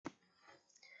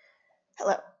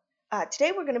Hello.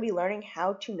 Today we're going to be learning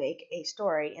how to make a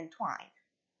story in Twine.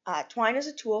 Twine is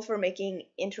a tool for making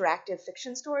interactive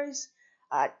fiction stories,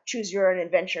 choose your own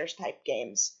adventures type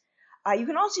games. You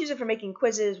can also use it for making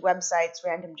quizzes, websites,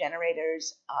 random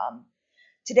generators.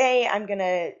 Today I'm going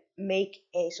to make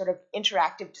a sort of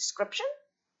interactive description.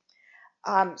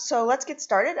 So let's get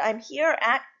started. I'm here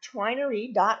at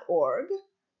twinery.org.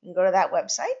 You can go to that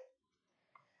website.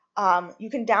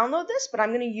 You can download this, but I'm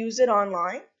going to use it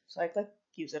online. So I click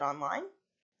Use it online.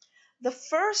 The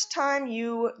first time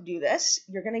you do this,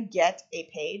 you're going to get a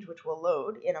page which will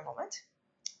load in a moment.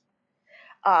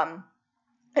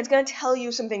 It's going to tell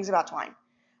you some things about Twine.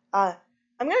 I'm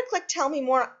going to click Tell Me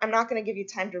More. I'm not going to give you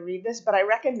time to read this, but I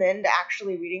recommend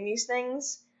actually reading these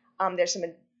things. There's some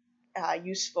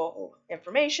useful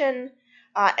information,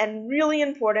 and really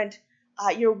important,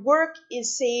 your work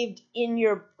is saved in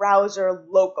your browser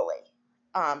locally.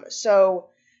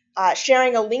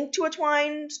 Sharing a link to a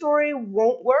Twine story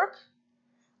won't work.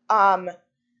 And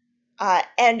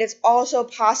it's also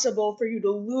possible for you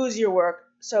to lose your work,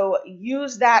 so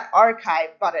use that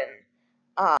archive button.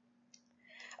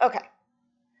 Okay,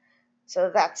 so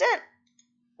that's it.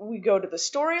 We go to the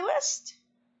story list.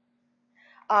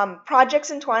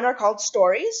 Projects in Twine are called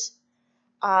stories.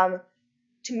 To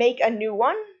make a new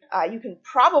one, you can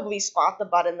probably spot the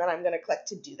button that I'm going to click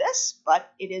to do this,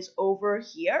 but it is over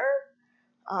here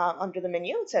under the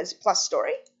menu. It says Plus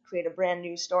Story, create a brand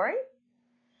new story.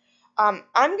 I'm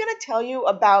going to tell you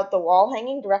about the wall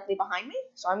hanging directly behind me,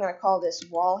 so I'm going to call this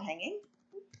wall hanging.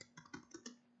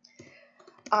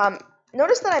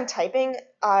 Notice that I'm typing.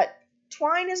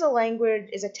 Twine is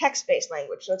a text-based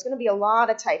language, so it's going to be a lot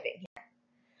of typing here.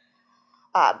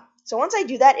 So once I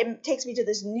do that, it takes me to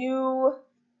this new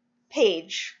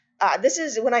page. This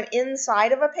is when I'm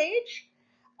inside of a page.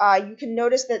 You can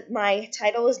notice that my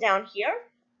title is down here.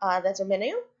 That's a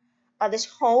menu. This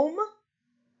home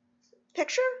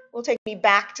picture will take me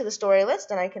back to the story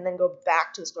list, and I can then go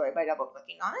back to the story by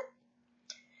double-clicking on it.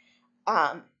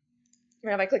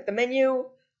 And if I click the menu,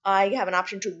 I have an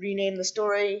option to rename the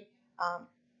story.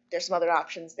 There's some other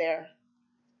options there.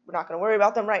 We're not going to worry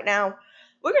about them right now.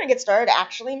 We're going to get started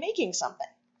actually making something.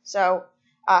 So,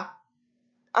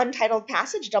 untitled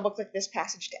passage, double-click this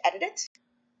passage to edit it.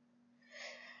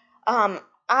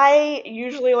 I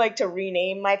usually like to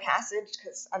rename my passage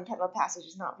because untitled passage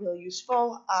is not really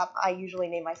useful. I usually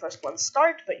name my first one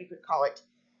Start, but you could call it,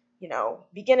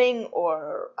 beginning,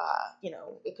 or,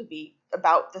 it could be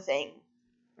about the thing,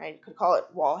 right? You could call it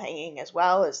wall hanging as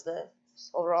well as the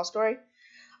overall story.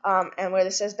 And where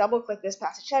this says double-click this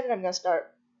passage to edit, I'm going to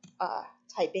start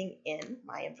typing in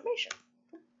my information.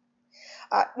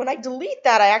 When I delete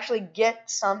that, I actually get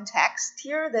some text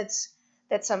here that's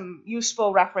some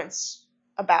useful reference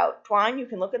about Twine. You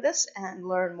can look at this and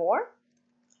learn more.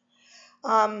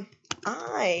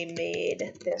 I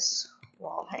made this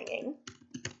wall hanging.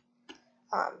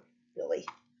 Really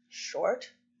short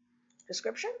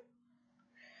description.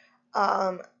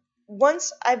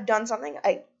 Once I've done something,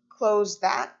 I close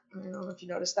that. I don't know if you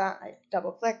noticed that. I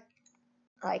double click.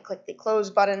 I click the close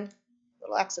button,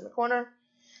 little X in the corner,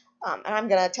 and I'm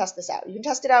going to test this out. You can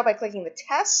test it out by clicking the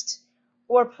test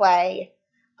or play.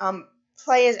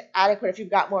 Play is adequate if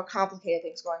you've got more complicated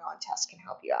things going on. Test can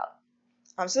help you out.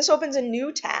 So this opens a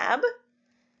new tab,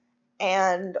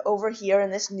 and over here in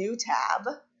this new tab,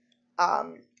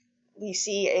 we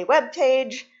see a web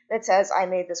page that says I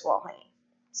made this wall hanging.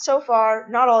 So far,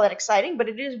 not all that exciting, but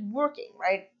it is working,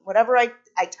 right? Whatever I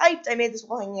typed, I made this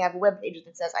wall hanging. I have a web page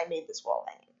that says I made this wall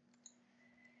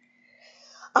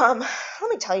hanging. Let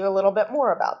me tell you a little bit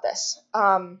more about this.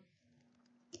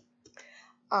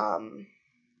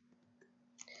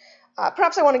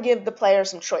 Perhaps I want to give the player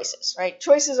some choices, right?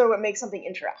 Choices are what make something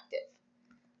interactive.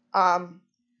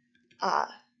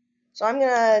 So I'm going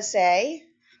to say,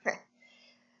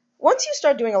 once you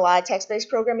start doing a lot of text-based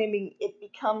programming, it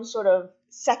becomes sort of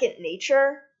second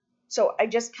nature. So I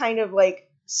just kind of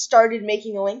started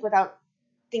making a link without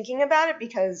thinking about it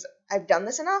because I've done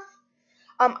this enough.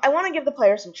 I want to give the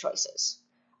player some choices.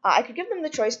 I could give them the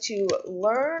choice to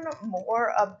learn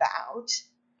more about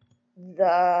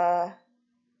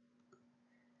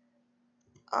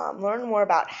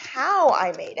how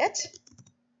I made it,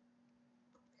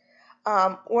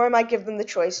 or I might give them the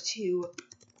choice to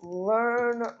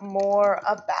learn more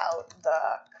about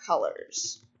the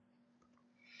colors.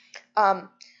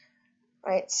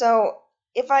 Right, so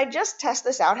if I just test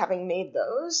this out, having made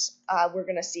those, we're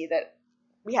going to see that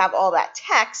we have all that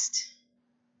text,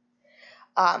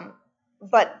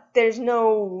 but there's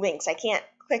no links. I can't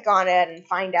click on it and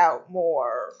find out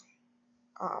more.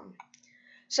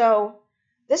 So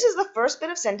this is the first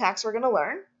bit of syntax we're going to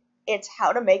learn. it's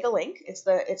how to make a link. It's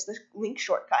the link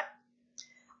shortcut.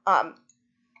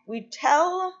 We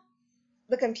tell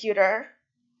the computer,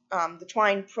 the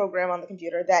Twine program on the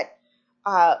computer, that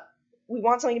we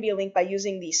want something to be a link by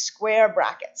using these square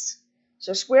brackets.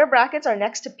 So square brackets are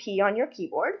next to P on your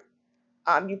keyboard.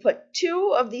 You put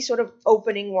 2 of these sort of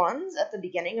opening ones at the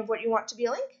beginning of what you want to be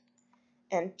a link,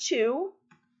 and 2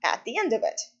 at the end of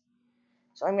it.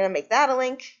 So I'm going to make that a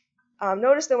link.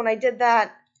 Notice that when I did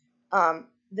that,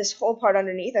 this whole part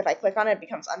underneath, if I click on it, it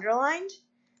becomes underlined.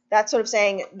 That's sort of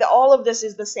saying that all of this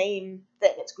is the same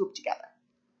thing. It's grouped together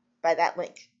by that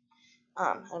link.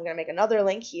 I'm going to make another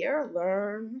link here.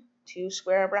 Learn 2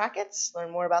 square brackets.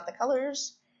 Learn more about the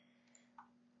colors.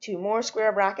 2 more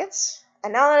square brackets.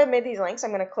 And now that I've made these links,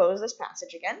 I'm going to close this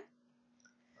passage again.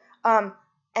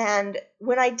 And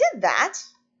when I did that,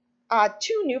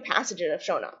 2 new passages have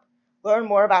shown up. Learn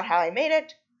more about how I made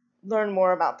it. Learn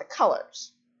more about the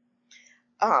colors.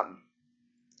 I'm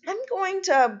going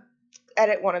to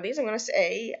edit one of these. I'm going to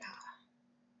say,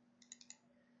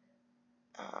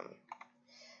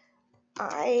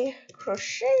 I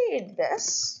crocheted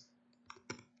this.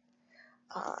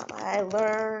 I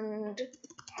learned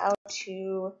how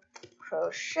to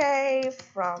crochet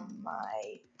from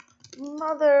my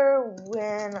mother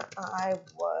when I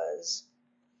was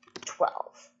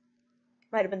 12.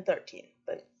 Might have been 13,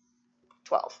 but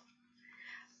 12.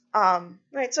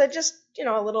 Right, so just,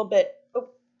 a little bit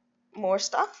more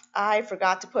stuff. I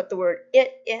forgot to put the word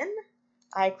it in.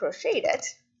 I crocheted it.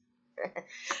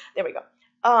 There we go.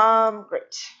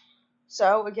 Great.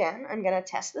 So again, I'm going to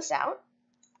test this out.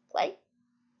 Play.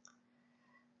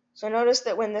 So notice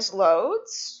that when this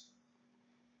loads,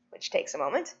 which takes a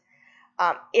moment,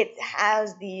 it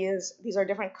has these are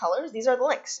different colors. These are the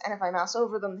links. And if I mouse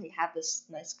over them, they have this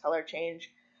nice color change.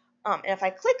 And if I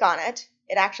click on it,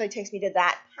 it actually takes me to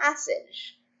that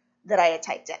passage that I had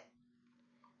typed in.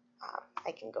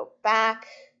 I can go back.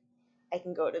 I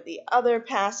can go to the other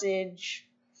passage.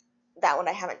 That one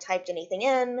I haven't typed anything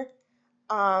in.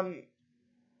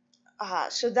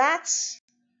 So that's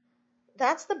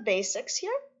the basics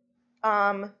here.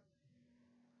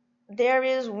 There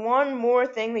is one more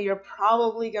thing that you're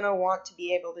probably going to want to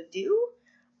be able to do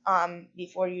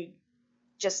before you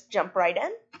just jump right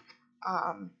in.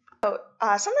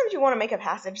 Sometimes you want to make a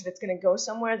passage that's going to go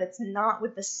somewhere that's not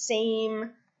with the same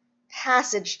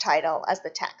passage title as the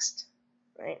text,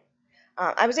 right?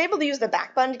 I was able to use the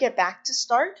back button to get back to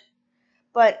start,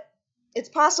 but it's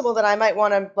possible that I might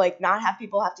want to not have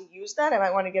people have to use that. I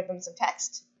might want to give them some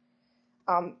text.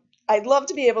 I'd love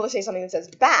to be able to say something that says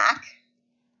back.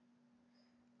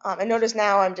 And notice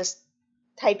now I'm just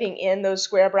typing in those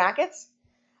square brackets.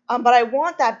 But I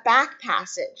want that back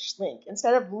passage link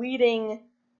instead of leading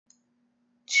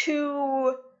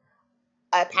to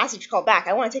a passage called back.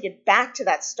 I want to take it back to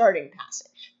that starting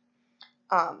passage.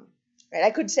 Right,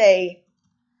 I could say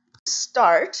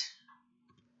start.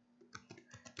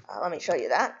 Let me show you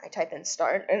that. I type in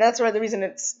start, and that's the reason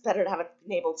it's better to have it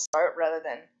enabled start rather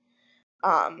than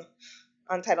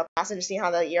untitled passage. See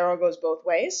how the arrow goes both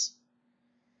ways?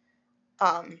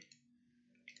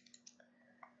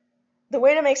 The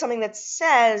way to make something that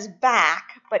says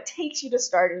back but takes you to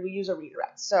start is we use a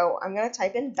redirect. So I'm going to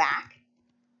type in back,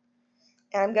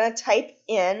 and I'm going to type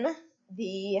in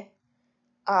the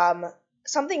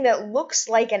something that looks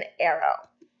like an arrow.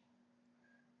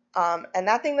 And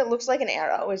that thing that looks like an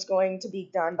arrow is going to be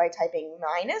done by typing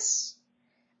minus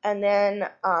and then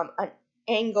an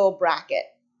angle bracket.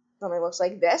 Something looks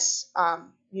like this.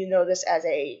 You know this as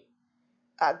a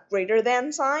greater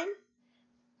than sign.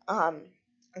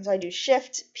 And so I do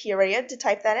shift period to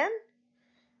type that in.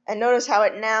 And notice how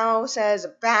it now says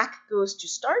back goes to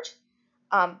start.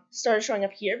 Start is showing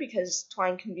up here because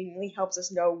Twine conveniently helps us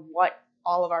know what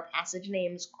all of our passage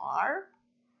names are.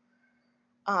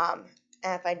 And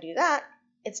if I do that,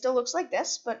 it still looks like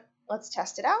this, but let's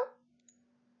test it out.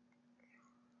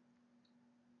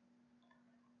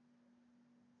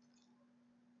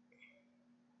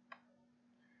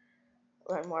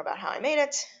 Learn more about how I made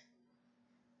it.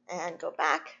 And go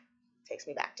back. Takes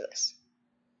me back to this.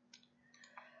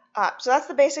 So that's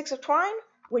the basics of Twine.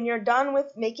 When you're done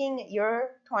with making your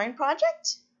Twine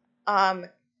project,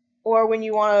 or when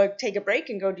you want to take a break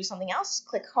and go do something else,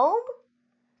 click Home,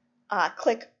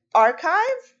 click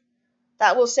Archive.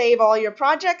 That will save all your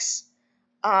projects.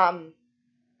 I'll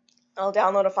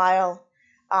download a file.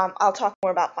 I'll talk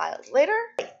more about files later.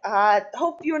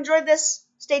 Hope you enjoyed this.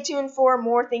 Stay tuned for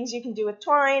more things you can do with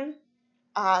Twine.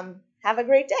 Have a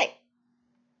great day.